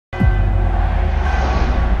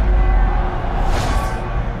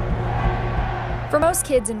For most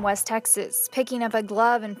kids in West Texas, picking up a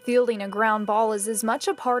glove and fielding a ground ball is as much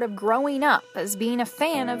a part of growing up as being a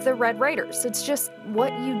fan of the Red Raiders. It's just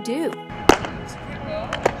what you do.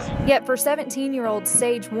 Yet for 17-year-old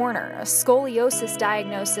Sage Warner, a scoliosis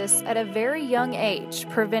diagnosis at a very young age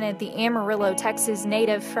prevented the Amarillo, Texas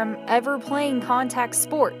native from ever playing contact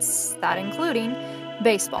sports, that including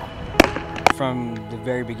baseball. From the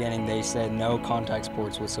very beginning, they said no contact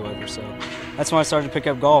sports whatsoever, so that's when I started to pick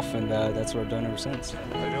up golf, and that's what I've done ever since.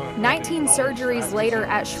 19 surgeries later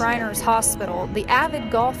at Shriners Hospital, the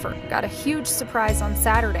avid golfer got a huge surprise on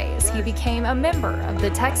Saturday as he became a member of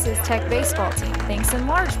the Texas Tech baseball team, thanks in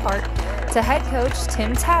large part to head coach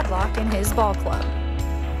Tim Tadlock and his ball club.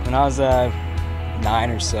 When I was 9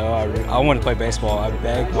 or so, I wanted to play baseball. I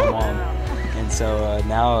begged my mom, and so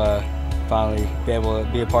now finally be able to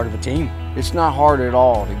be a part of a team. It's not hard at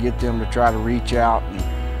all to get them to try to reach out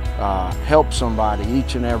and help somebody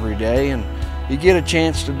each and every day, and you get a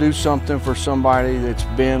chance to do something for somebody that's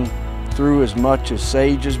been through as much as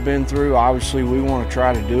Sage has been through. Obviously, we want to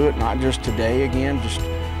try to do it, not just today again, just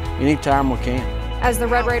anytime we can. As the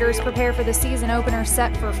Red Raiders prepare for the season opener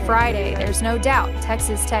set for Friday, there's no doubt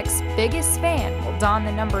Texas Tech's biggest fan will don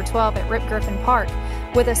the number 12 at Rip Griffin Park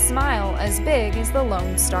with a smile as big as the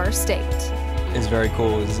Lone Star State. It's very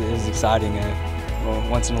cool. It's exciting, a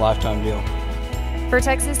once-in-a-lifetime deal. For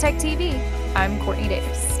Texas Tech TV, I'm Courtney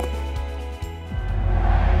Davis.